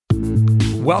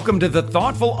Welcome to the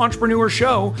Thoughtful Entrepreneur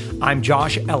Show. I'm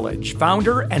Josh Elledge,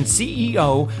 founder and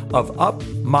CEO of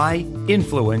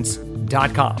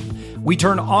UpMyInfluence.com. We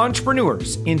turn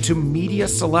entrepreneurs into media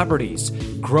celebrities,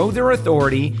 grow their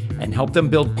authority, and help them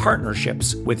build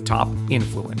partnerships with top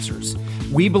influencers.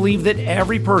 We believe that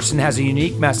every person has a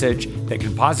unique message that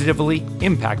can positively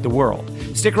impact the world.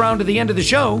 Stick around to the end of the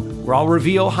show, where I'll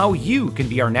reveal how you can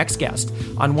be our next guest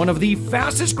on one of the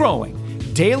fastest growing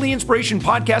daily inspiration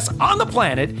podcasts on the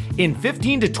planet in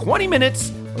 15 to 20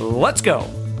 minutes. Let's go.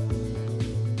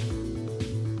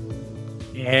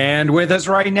 And with us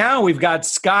right now, we've got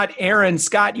Scott Aaron.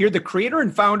 Scott, you're the creator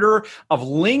and founder of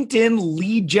LinkedIn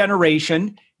Lead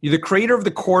Generation. You're the creator of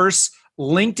the course,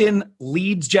 LinkedIn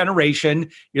Leads Generation.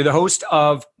 You're the host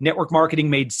of Network Marketing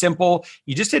Made Simple.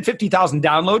 You just hit 50,000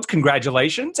 downloads.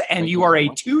 Congratulations. And you are a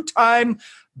two-time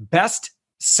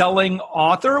best-selling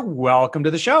author. Welcome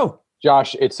to the show.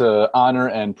 Josh, it's an honor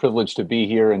and privilege to be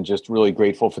here, and just really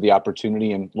grateful for the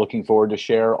opportunity and looking forward to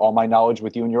share all my knowledge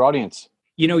with you and your audience.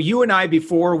 You know, you and I,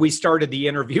 before we started the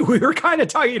interview, we were kind of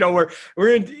talking,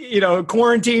 we're in,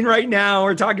 quarantine right now.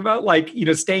 We're talking about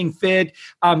staying fit.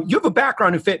 You have a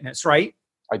background in fitness, right?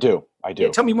 I do. Yeah,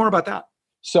 tell me more about that.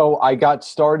 So I got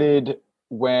started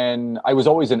when I was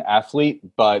always an athlete,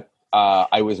 but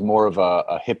I was more of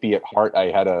a hippie at heart.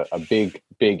 I had a big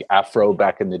afro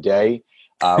back in the day.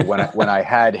 When I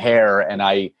had hair, and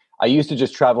I used to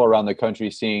just travel around the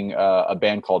country seeing a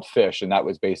band called Phish, and that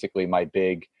was basically my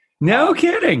big. No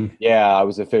kidding. Yeah, I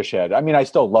was a Phish head. I mean, I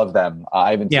still love them. I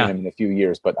haven't seen them in a few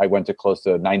years, but I went to close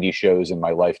to 90 shows in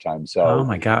my lifetime. So, oh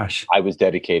my gosh, I was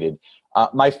dedicated.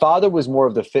 My father was more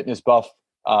of the fitness buff.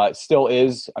 Still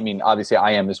is. I mean, obviously,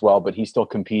 I am as well, but he still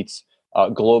competes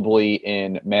globally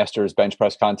in Masters bench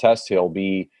press contests. He'll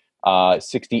be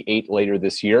 68 later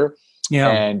this year. Yeah.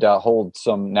 And hold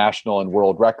some national and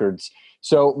world records.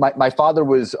 So my father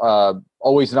was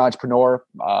always an entrepreneur.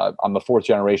 I'm a fourth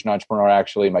generation entrepreneur,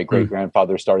 actually. My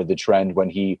great-grandfather started the trend when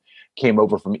he came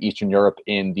over from Eastern Europe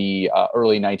in the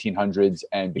early 1900s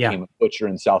and became a butcher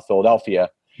in South Philadelphia.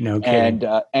 No kidding.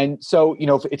 And so,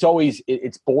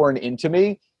 it's born into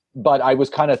me, but I was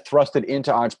kind of thrusted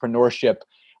into entrepreneurship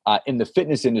in the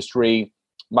fitness industry.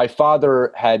 My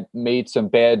father had made some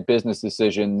bad business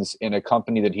decisions in a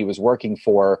company that he was working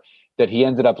for that he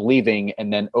ended up leaving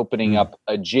and then opening up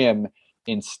a gym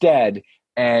instead.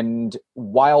 And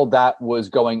while that was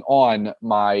going on,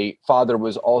 my father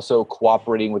was also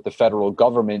cooperating with the federal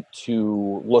government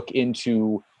to look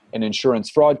into an insurance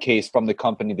fraud case from the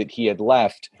company that he had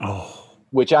left,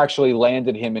 which actually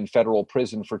landed him in federal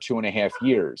prison for 2.5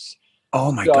 years.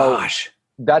 Oh my gosh.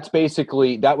 That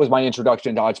was my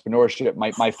introduction to entrepreneurship.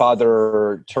 My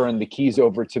father turned the keys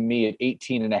over to me at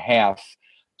 18 and a half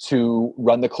to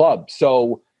run the club.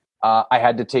 So I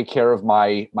had to take care of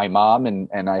my mom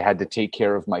and I had to take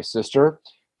care of my sister.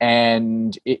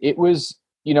 And it was,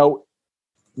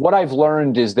 what I've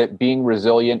learned is that being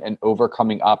resilient and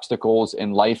overcoming obstacles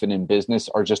in life and in business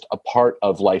are just a part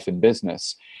of life and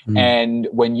business. And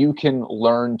when you can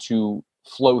learn to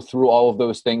flow through all of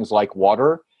those things like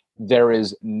water, there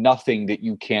is nothing that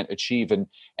you can't achieve. And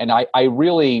I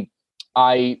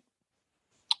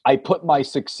put my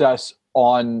success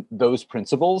on those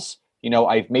principles.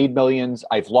 I've made millions,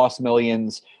 I've lost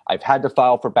millions, I've had to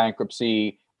file for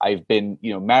bankruptcy, I've been,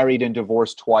 married and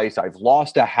divorced twice, I've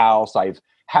lost a house, I've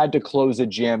had to close a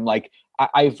gym. Like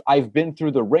I've been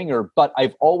through the ringer, but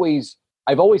I've always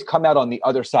come out on the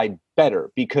other side better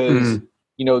because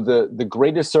the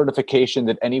greatest certification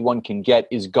that anyone can get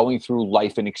is going through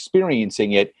life and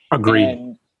experiencing it. Agreed.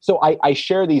 And so I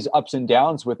share these ups and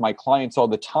downs with my clients all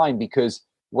the time, because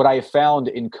what I have found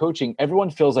in coaching,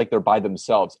 everyone feels like they're by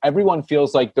themselves. Everyone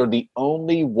feels like they're the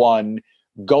only one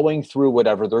going through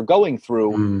whatever they're going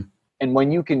through. And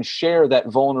when you can share that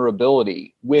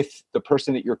vulnerability with the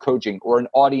person that you're coaching or an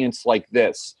audience like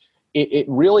this, it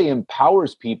really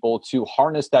empowers people to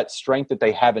harness that strength that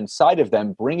they have inside of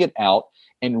them, bring it out,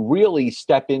 and really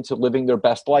step into living their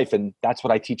best life. And that's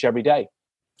what I teach every day.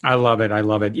 I love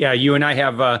it. Yeah, you and I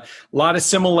have a lot of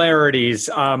similarities.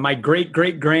 My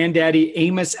great-great-granddaddy,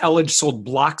 Amos Elledge, sold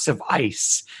blocks of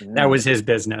ice. That was his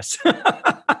business.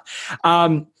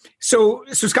 So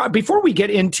Scott, before we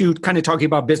get into kind of talking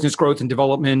about business growth and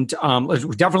development,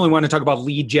 we definitely want to talk about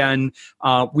lead gen.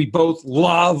 We both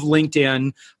love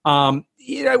LinkedIn.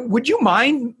 Would you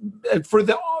mind for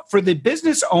the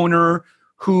business owner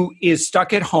who is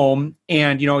stuck at home,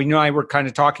 and you and I were kind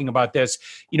of talking about this.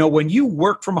 When you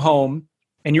work from home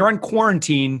and you're on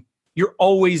quarantine, you're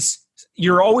always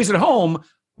at home,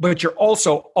 but you're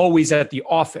also always at the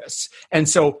office. And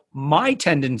so my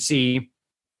tendency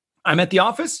I'm at the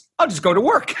office, I'll just go to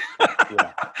work.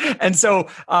 Yeah. And so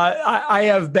I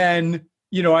have been,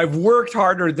 I've worked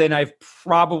harder than I've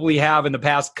probably have in the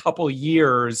past couple of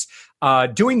years,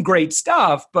 doing great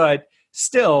stuff, but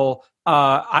still,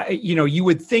 you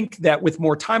would think that with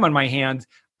more time on my hands,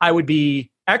 I would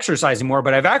be exercising more,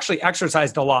 but I've actually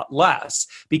exercised a lot less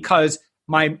because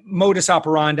my modus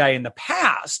operandi in the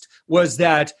past was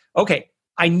that, okay,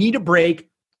 I need a break.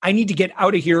 I need to get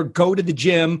out of here, go to the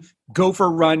gym, go for a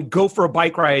run, go for a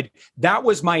bike ride. That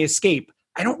was my escape.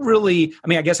 I don't really,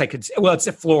 I guess I could, it's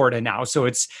Florida now. So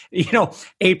it's,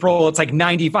 April, it's like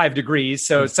 95 degrees.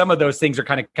 So some of those things are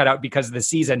kind of cut out because of the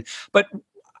season. But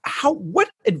what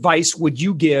advice would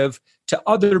you give to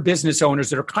other business owners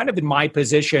that are kind of in my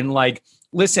position? Like,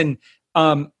 listen,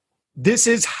 this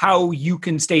is how you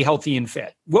can stay healthy and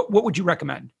fit. What would you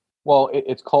recommend? Well,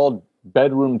 it's called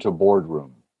bedroom to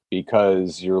boardroom,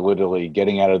 because you're literally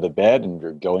getting out of the bed and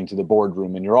you're going to the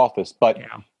boardroom in your office. But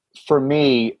for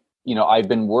me, I've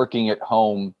been working at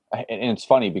home, and it's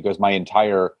funny because my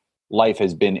entire life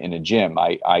has been in a gym.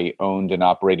 I owned and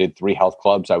operated 3 health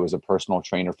clubs. I was a personal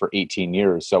trainer for 18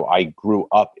 years. So I grew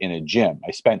up in a gym.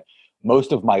 I spent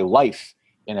most of my life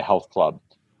in a health club.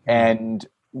 And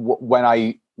when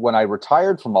I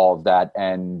retired from all of that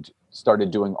and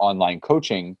started doing online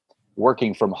coaching,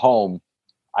 working from home,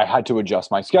 I had to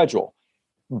adjust my schedule.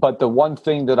 But the one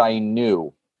thing that I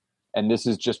knew, and this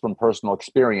is just from personal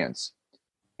experience,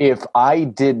 if I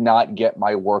did not get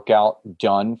my workout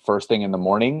done first thing in the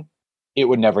morning, it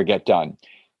would never get done.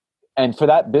 And for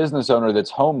that business owner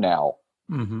that's home now,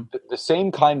 the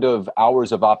same kind of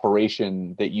hours of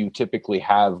operation that you typically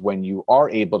have when you are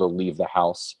able to leave the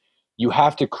house, you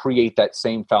have to create that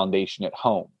same foundation at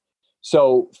home.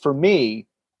 So for me,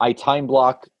 I time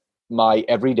block my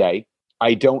everyday.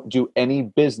 I don't do any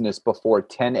business before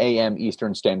 10 a.m.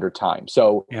 Eastern Standard Time.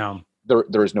 So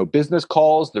there is no business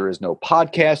calls. There is no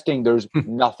podcasting. There's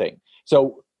nothing.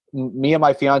 So me and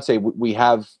my fiance, we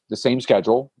have the same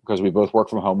schedule because we both work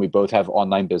from home. We both have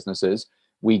online businesses.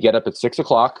 We get up at 6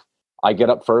 o'clock. I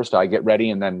get up first. I get ready,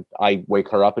 and then I wake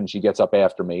her up, and she gets up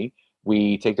after me.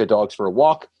 We take the dogs for a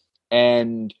walk.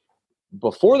 And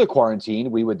before the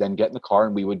quarantine, we would then get in the car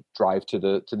and we would drive to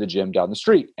the gym down the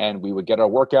street, and we would get our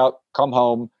workout, come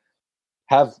home,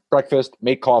 have breakfast,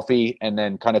 make coffee, and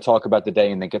then kind of talk about the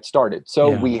day and then get started.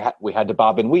 So we had to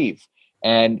bob and weave.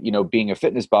 And, being a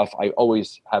fitness buff, I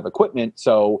always have equipment.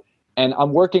 So, and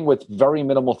I'm working with very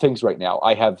minimal things right now.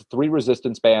 I have 3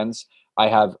 resistance bands. I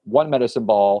have 1 medicine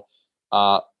ball,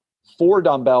 4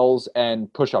 dumbbells,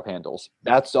 and push-up handles.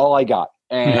 That's all I got.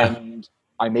 And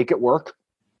I make it work.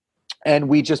 And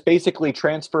we just basically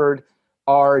transferred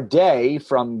our day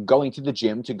from going to the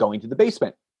gym to going to the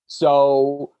basement.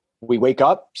 So we wake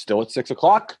up still at 6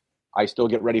 o'clock. I still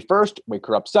get ready first, wake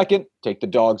her up second, take the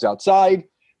dogs outside.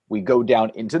 We go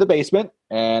down into the basement,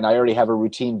 and I already have a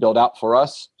routine built out for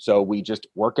us. So we just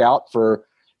work out for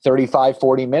 35,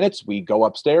 40 minutes. We go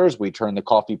upstairs. We turn the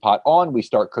coffee pot on. We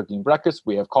start cooking breakfast.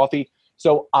 We have coffee.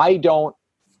 So I don't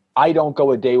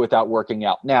go a day without working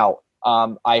out. Now,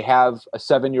 I have a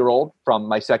 7-year-old from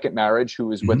my second marriage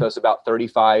who is with us about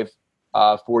 35,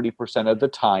 40% of the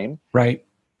time. Right.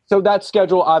 So that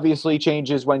schedule obviously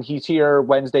changes when he's here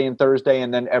Wednesday and Thursday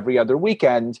and then every other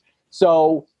weekend.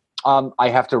 So I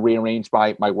have to rearrange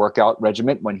my workout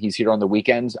regimen. When he's here on the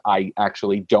weekends, I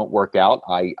actually don't work out.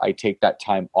 I take that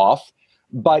time off.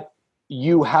 But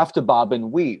you have to bob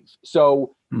and weave.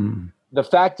 So the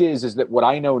fact is that what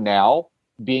I know now,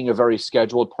 being a very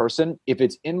scheduled person, if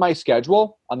it's in my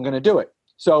schedule, I'm going to do it.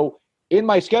 So in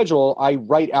my schedule, I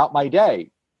write out my day,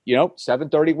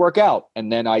 7:30 workout.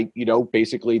 And then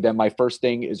basically then my first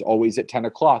thing is always at 10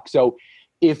 o'clock. So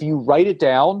if you write it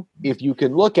down, if you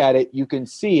can look at it, you can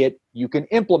see it, you can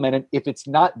implement it. If it's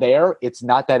not there, it's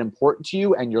not that important to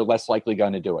you, and you're less likely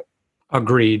going to do it.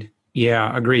 Agreed.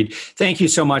 Yeah, agreed. Thank you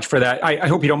so much for that. I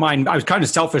hope you don't mind. I was kind of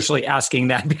selfishly asking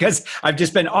that because I've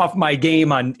just been off my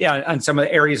game on some of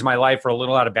the areas of my life, are a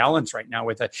little out of balance right now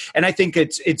with it. And I think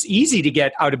it's easy to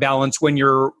get out of balance when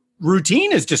your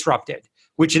routine is disrupted,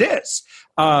 which it is.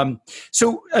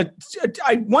 So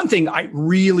one thing I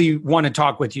really want to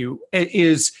talk with you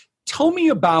is tell me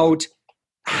about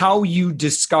how you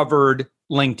discovered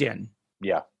LinkedIn.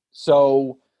 Yeah.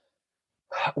 So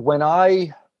when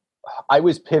I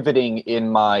was pivoting in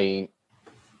my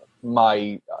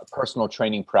personal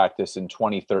training practice in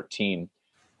 2013.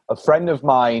 A friend of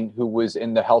mine who was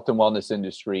in the health and wellness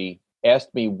industry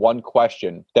asked me one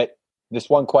question this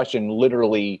one question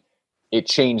literally, it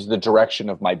changed the direction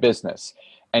of my business.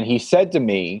 And he said to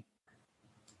me,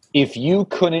 if you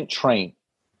couldn't train,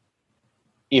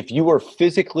 if you were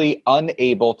physically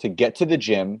unable to get to the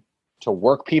gym to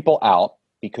work people out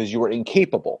because you were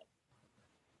incapable,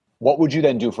 what would you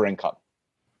then do for income?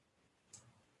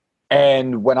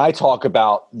 And when I talk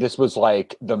about this was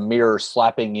like the mirror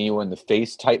slapping you in the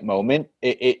face type moment,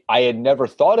 I had never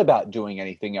thought about doing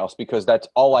anything else because that's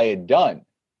all I had done.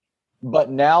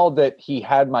 But now that he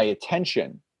had my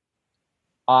attention,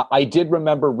 I did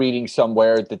remember reading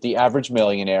somewhere that the average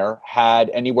millionaire had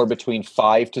anywhere between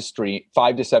 5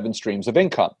 to 7 streams of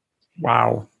income.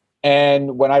 Wow.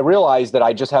 And when I realized that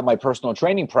I just had my personal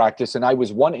training practice and I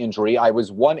was one injury, I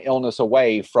was one illness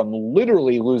away from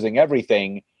literally losing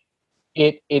everything,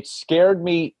 it scared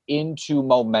me into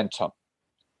momentum.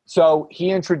 So he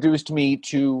introduced me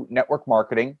to network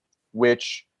marketing,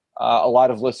 which a lot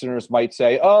of listeners might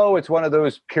say, oh, it's one of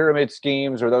those pyramid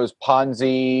schemes or those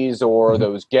Ponzi's or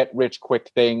those get rich quick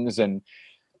things. And,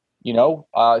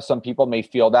 some people may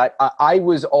feel that. I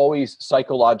was always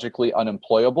psychologically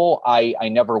unemployable. I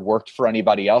never worked for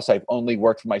anybody else. I've only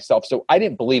worked for myself. So I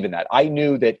didn't believe in that. I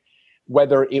knew that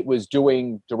whether it was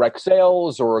doing direct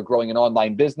sales or growing an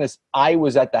online business, I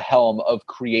was at the helm of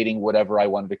creating whatever I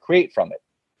wanted to create from it.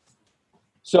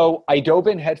 So I dove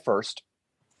in head first.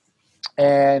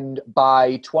 And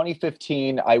by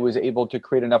 2015, I was able to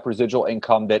create enough residual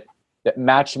income that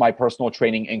matched my personal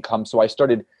training income. So I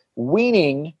started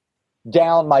weaning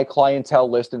down my clientele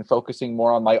list and focusing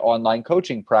more on my online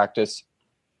coaching practice.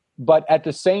 But at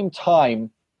the same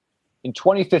time, in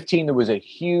 2015, there was a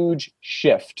huge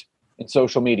shift in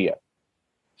social media.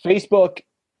 Facebook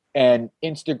and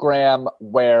Instagram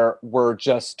were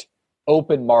just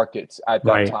open markets at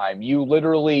that time.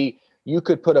 You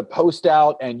could put a post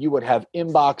out and you would have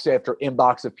inbox after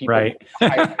inbox of people. Right.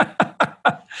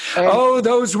 Oh,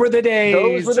 those were the days.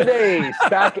 Those were the days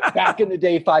back in the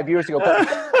day 5 years ago.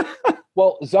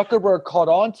 Well, Zuckerberg caught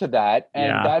on to that.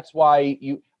 And that's why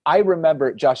I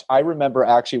remember, Josh,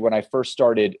 actually when I first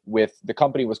started with, the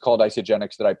company was called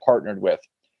Isagenix that I partnered with.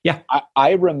 Yeah.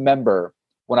 I remember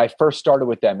when I first started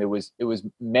with them, it was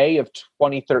May of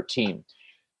 2013.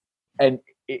 And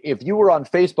if you were on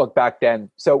Facebook back then,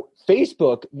 so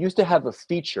Facebook used to have a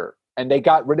feature and they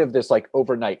got rid of this like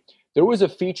overnight. There was a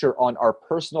feature on our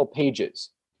personal pages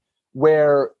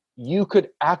where you could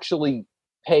actually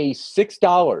pay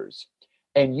 $6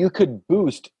 and you could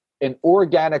boost an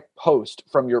organic post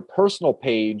from your personal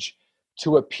page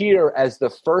to appear as the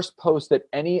first post that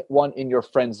anyone in your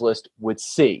friends list would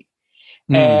see.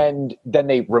 And then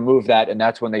they removed that. And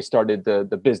that's when they started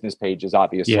the business pages,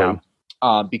 obviously. Yeah.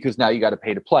 Because now you got to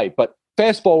pay to play. But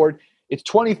fast forward, it's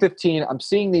 2015. I'm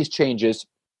seeing these changes,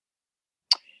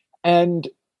 and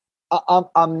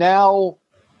I'm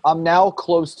now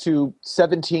close to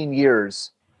 17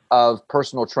 years of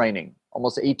personal training,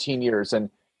 almost 18 years, and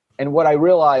what I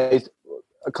realized,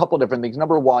 a couple different things.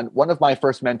 Number one of my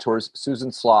first mentors,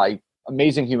 Susan Sly,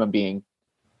 amazing human being.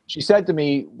 She said to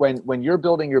me, when you're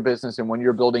building your business and when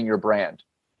you're building your brand,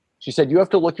 she said, you have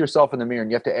to look yourself in the mirror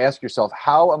and you have to ask yourself,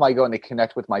 how am I going to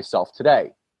connect with myself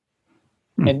today?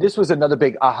 And this was another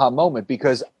big aha moment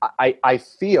because I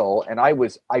feel and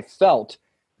I felt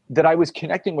that I was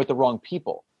connecting with the wrong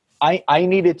people. I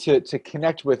needed to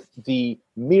connect with the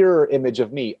mirror image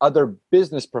of me, other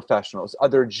business professionals,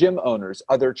 other gym owners,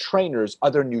 other trainers,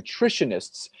 other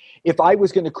nutritionists, if I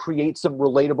was going to create some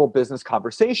relatable business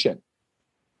conversation.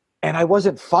 And I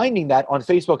wasn't finding that on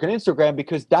Facebook and Instagram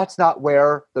because that's not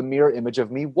where the mirror image of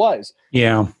me was.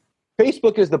 Yeah.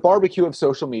 Facebook is the barbecue of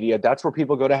social media. That's where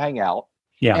people go to hang out.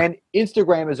 Yeah. And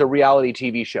Instagram is a reality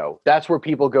TV show. That's where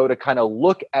people go to kind of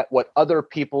look at what other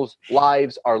people's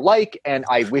lives are like. And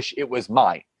I wish it was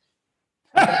mine.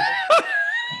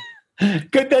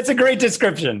 Good. That's a great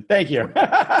description. Thank you. So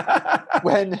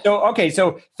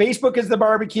Facebook is the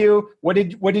barbecue. What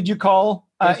did you call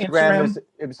Instagram?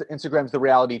 Instagram's the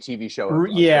reality TV show.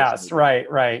 Yes.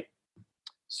 Right.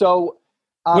 So,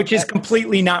 which is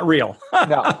completely not real.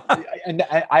 No. And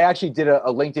I actually did a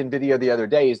LinkedIn video the other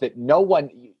day, is that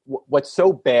what's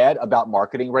so bad about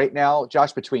marketing right now,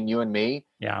 Josh, between you and me,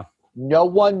 no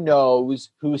one knows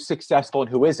who's successful and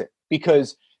who isn't,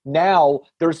 because now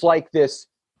there's like this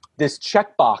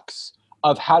checkbox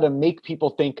of how to make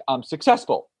people think I'm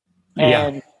successful.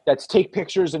 And that's take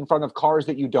pictures in front of cars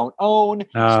that you don't own,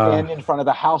 stand in front of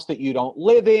a house that you don't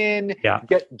live in,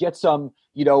 get some,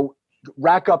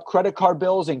 rack up credit card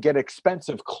bills and get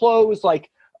expensive clothes. Like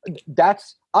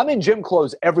I'm in gym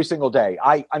clothes every single day.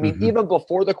 I mean, even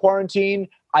before the quarantine,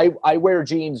 I wear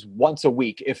jeans once a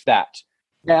week, if that.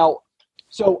 Now,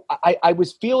 so I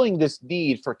was feeling this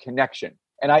need for connection,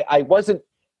 and I wasn't.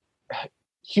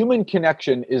 Human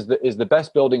connection is the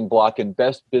best building block and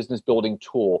best business building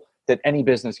tool that any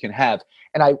business can have.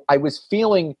 And I was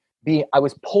feeling I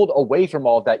was pulled away from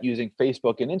all of that using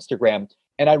Facebook and Instagram.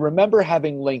 And I remember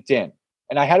having LinkedIn,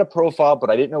 and I had a profile, but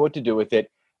I didn't know what to do with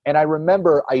it. And I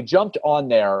remember I jumped on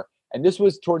there, and this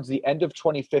was towards the end of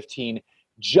 2015,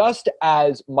 just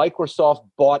as Microsoft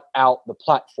bought out the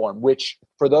platform, which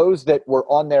for those that were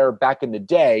on there back in the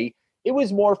day, it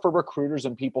was more for recruiters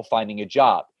and people finding a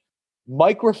job.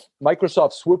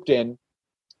 Microsoft swooped in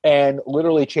and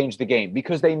literally changed the game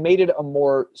because they made it a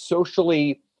more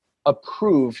socially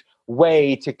approved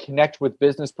way to connect with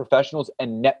business professionals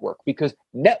and network, because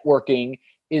networking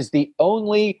is the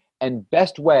only and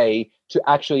best way to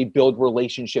actually build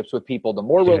relationships with people. The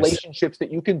more relationships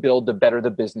that you can build, the better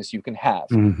the business you can have.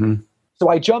 Mm-hmm. So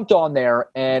I jumped on there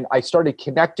and I started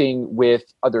connecting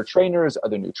with other trainers,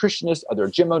 other nutritionists, other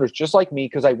gym owners just like me,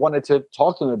 because I wanted to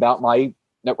talk to them about my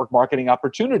network marketing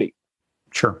opportunity.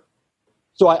 Sure.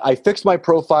 So I fixed my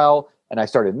profile and I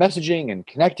started messaging and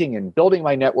connecting and building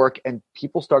my network, and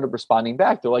people started responding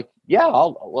back. They're like, yeah,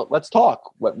 let's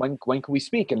talk. When can we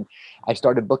speak? And I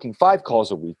started booking 5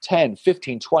 calls a week, 10,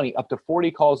 15, 20, up to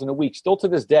 40 calls in a week. Still to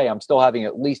this day, I'm still having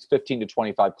at least 15 to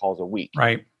 25 calls a week.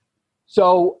 Right.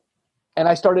 So, and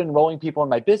I started enrolling people in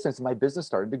my business, and my business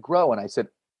started to grow. And I said,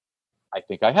 I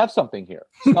think I have something here.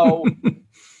 So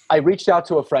I reached out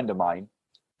to a friend of mine,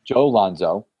 Joe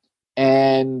Alonzo,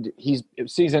 and he's a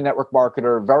seasoned network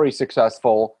marketer, very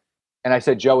successful. And I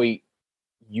said, Joey,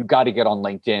 you got to get on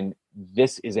LinkedIn.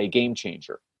 This is a game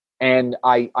changer. And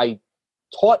I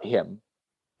taught him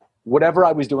whatever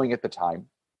I was doing at the time.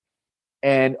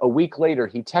 And a week later,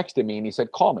 he texted me and he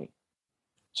said, call me.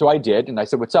 So I did. And I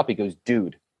said, what's up? He goes,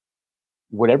 dude,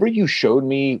 whatever you showed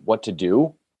me what to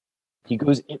do, he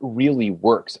goes, it really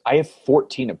works. I have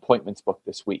 14 appointments booked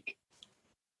this week.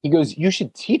 He goes, you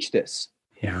should teach this.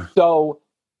 Yeah. So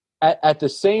at the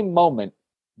same moment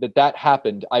that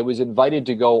happened, I was invited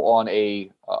to go on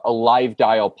a live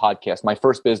dial podcast. My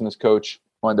first business coach,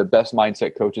 one of the best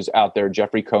mindset coaches out there,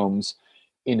 Jeffrey Combs,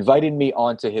 invited me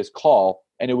onto his call.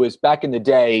 And it was back in the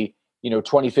day,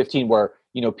 2015, where,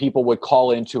 people would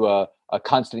call into a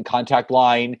constant contact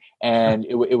line, and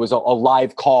it was a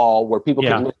live call where people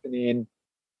could listen in,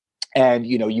 and,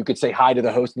 you could say hi to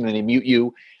the host and then they mute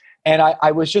you. And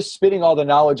I was just spitting all the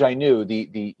knowledge I knew,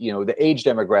 the age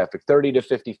demographic, 30 to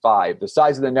 55, the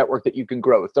size of the network that you can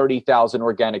grow, 30,000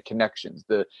 organic connections,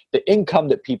 the income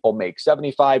that people make,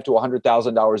 $75,000 to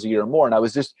 $100,000 a year or more. And I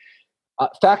was just,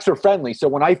 facts are friendly. So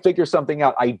when I figure something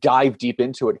out, I dive deep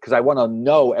into it because I want to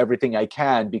know everything I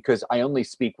can, because I only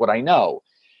speak what I know.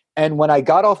 And when I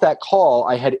got off that call,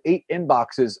 I had 8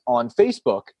 inboxes on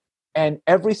Facebook. And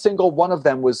every single one of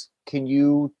them was, can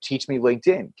you teach me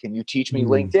LinkedIn? Can you teach me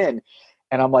LinkedIn?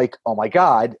 And I'm like, oh my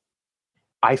God,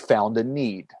 I found a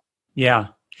need. Yeah.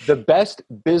 The best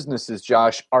businesses,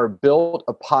 Josh, are built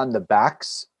upon the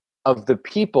backs of the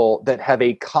people that have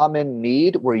a common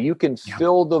need where you can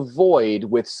fill the void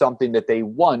with something that they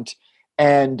want.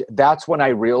 And that's when I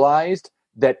realized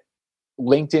that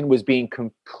LinkedIn was being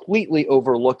completely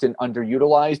overlooked and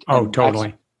underutilized. Oh,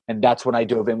 totally. And that's when I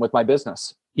dove in with my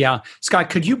business. Yeah. Scott,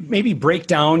 could you maybe break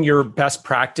down your best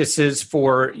practices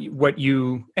for what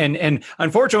you, and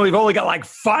unfortunately we've only got like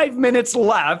 5 minutes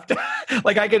left.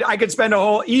 Like I could spend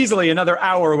easily another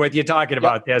hour with you talking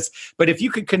about this, but if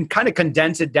you could kind of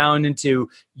condense it down into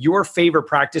your favorite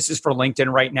practices for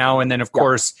LinkedIn right now. And then of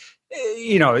course,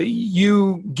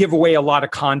 you give away a lot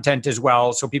of content as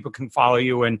well, so people can follow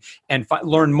you and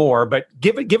learn more. But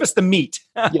give us the meat.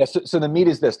 So the meat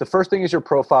is this. The first thing is your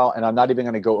profile, and I'm not even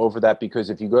going to go over that because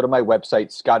if you go to my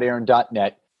website,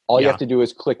 scottaaron.net, all you have to do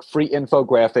is click free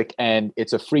infographic, and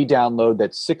it's a free download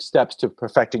that's 6 steps to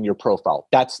perfecting your profile.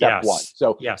 That's step 1.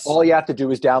 So all you have to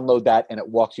do is download that, and it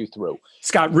walks you through.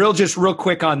 Scott, real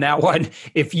quick on that one.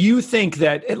 If you think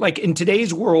that, like in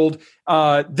today's world,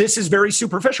 this is very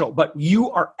superficial, but you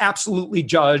are absolutely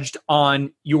judged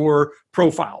on your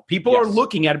profile. People are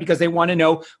looking at it because they want to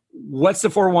know, what's the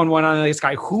 411 on this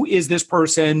guy? Who is this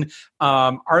person?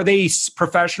 Are they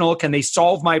professional? Can they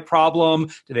solve my problem?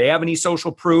 Do they have any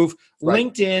social proof? Right.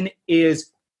 LinkedIn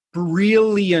is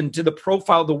brilliant to the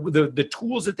profile, the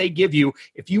tools that they give you.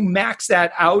 If you max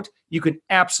that out, you can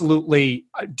absolutely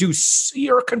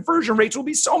your conversion rates will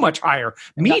be so much higher.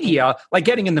 Media, like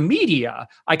getting in the media,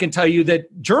 I can tell you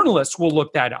that journalists will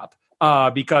look that up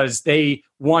because they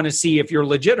want to see if you're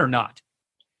legit or not.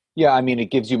 Yeah, I mean,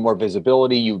 it gives you more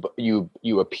visibility.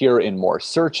 You appear in more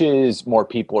searches. More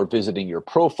people are visiting your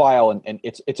profile, and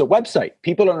it's a website.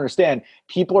 People don't understand.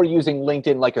 People are using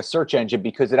LinkedIn like a search engine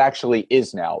because it actually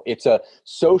is now. It's a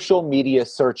social media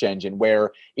search engine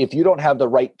where if you don't have the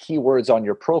right keywords on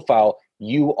your profile,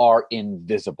 you are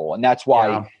invisible, and that's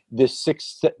why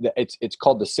it's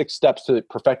called the 6 steps to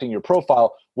perfecting your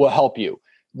profile will help you.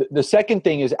 The second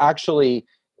thing is actually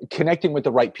connecting with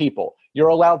the right people. You're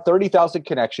allowed 30,000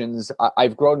 connections.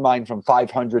 I've grown mine from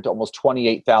 500 to almost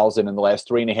 28,000 in the last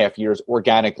 3.5 years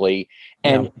organically.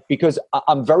 And because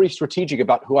I'm very strategic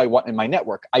about who I want in my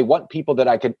network, I want people that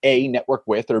I could A, network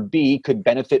with, or B, could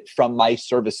benefit from my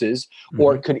services,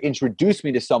 or could introduce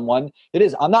me to someone that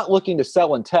is, I'm not looking to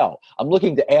sell and tell. I'm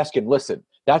looking to ask and listen.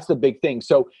 That's the big thing.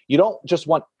 So you don't just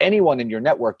want anyone in your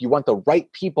network. You want the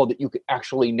right people that you could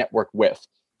actually network with.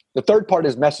 The third part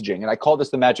is messaging, and I call this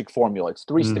the magic formula. It's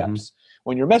 3 steps.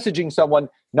 When you're messaging someone,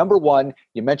 number 1,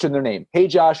 you mention their name. Hey,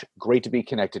 Josh, great to be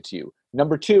connected to you.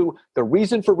 Number 2, the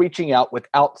reason for reaching out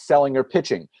without selling or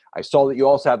pitching. I saw that you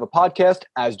also have a podcast,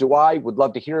 as do I. Would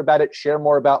love to hear about it. Share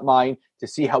more about mine to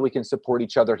see how we can support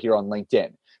each other here on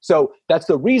LinkedIn. So that's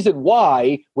the reason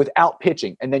why without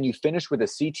pitching. And then you finish with a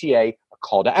CTA, a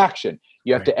call to action.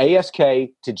 You have to ASK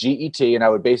to GET, and I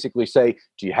would basically say,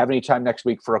 do you have any time next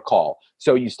week for a call?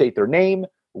 So you state their name,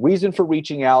 reason for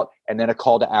reaching out, and then a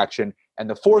call to action. And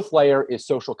the fourth layer is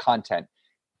social content.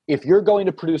 If you're going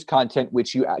to produce content,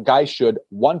 which you guys should,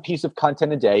 1 piece of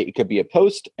content a day, it could be a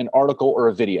post, an article, or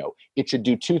a video. It should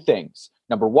do 2 things.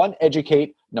 Number 1,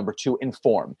 educate. Number 2,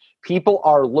 inform. People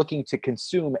are looking to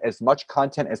consume as much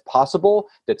content as possible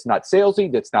that's not salesy,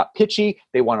 that's not pitchy.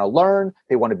 They want to learn,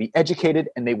 they want to be educated,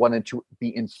 and they want to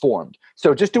be informed.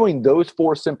 So just doing those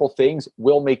 4 simple things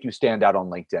will make you stand out on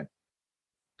LinkedIn.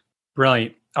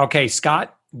 Brilliant. Okay,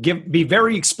 Scott, be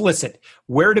very explicit.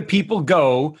 Where do people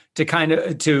go to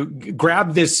to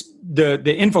grab the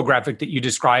infographic that you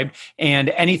described, and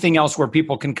anything else where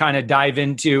people can kind of dive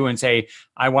into and say,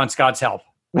 I want Scott's help?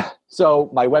 So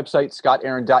my website,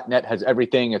 scottaaron.net, has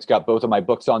everything. It's got both of my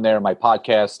books on there, my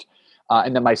podcast,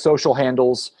 and then my social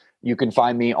handles. You can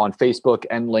find me on Facebook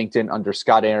and LinkedIn under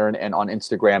Scott Aaron, and on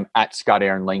Instagram at Scott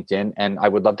Aaron LinkedIn. And I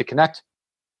would love to connect.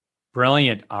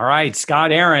 Brilliant. All right,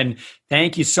 Scott Aaron,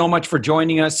 thank you so much for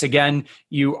joining us again.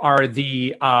 You are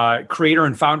the creator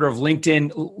and founder of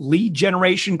LinkedIn Lead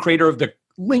Generation, creator of the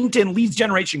LinkedIn Leads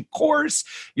Generation course.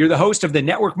 You're the host of the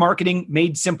Network Marketing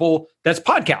Made Simple. That's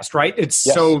podcast, right? It's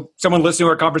yes. So someone listening to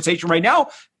our conversation right now,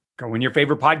 go in your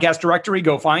favorite podcast directory,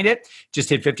 go find it. Just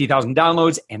hit 50,000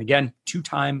 downloads. And again,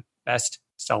 2-time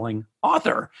best-selling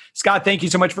author. Scott, thank you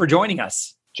so much for joining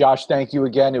us. Josh, thank you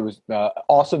again. It was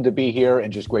awesome to be here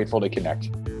and just grateful to connect.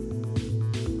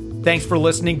 Thanks for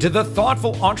listening to the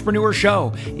Thoughtful Entrepreneur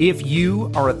Show. If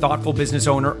you are a thoughtful business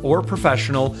owner or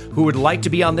professional who would like to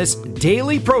be on this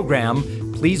daily program,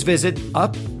 please visit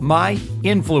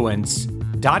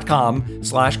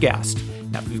upmyinfluence.com/guest.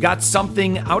 Now, if you've got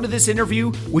something out of this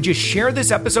interview, would you share this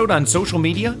episode on social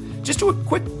media? Just do a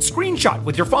quick screenshot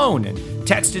with your phone and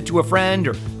text it to a friend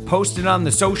or post it on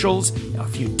the socials. Now,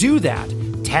 if you do that,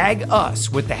 tag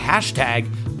us with the hashtag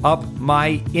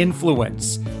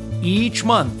UpMyInfluence. Each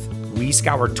month, we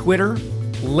scour Twitter,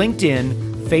 LinkedIn,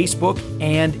 Facebook,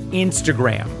 and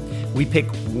Instagram. We pick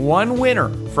one winner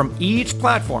from each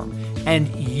platform, and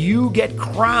you get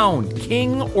crowned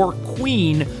king or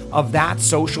queen of that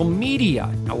social media.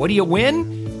 Now, what do you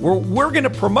win? We're going to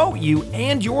promote you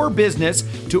and your business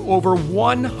to over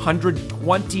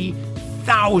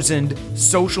 120,000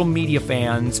 social media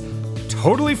fans,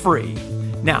 totally free.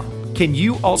 Now, can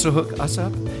you also hook us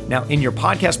up? Now, in your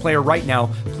podcast player right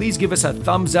now, please give us a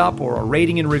thumbs up or a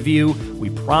rating and review. We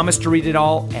promise to read it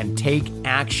all and take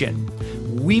action.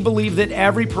 We believe that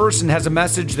every person has a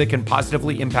message that can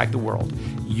positively impact the world.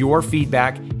 Your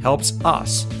feedback helps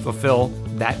us fulfill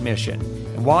that mission.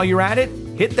 And while you're at it,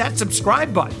 hit that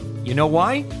subscribe button. You know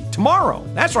why? Tomorrow,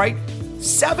 that's right,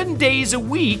 7 days a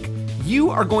week, you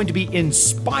are going to be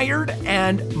inspired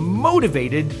and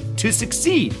motivated to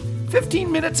succeed.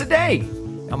 15 minutes a day.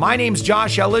 Now, my name's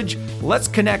Josh Elledge. Let's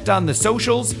connect on the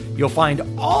socials. You'll find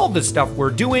all the stuff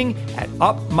we're doing at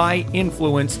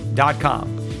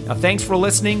upmyinfluence.com. Now, thanks for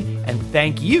listening, and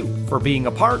thank you for being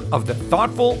a part of the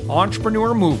Thoughtful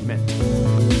Entrepreneur Movement.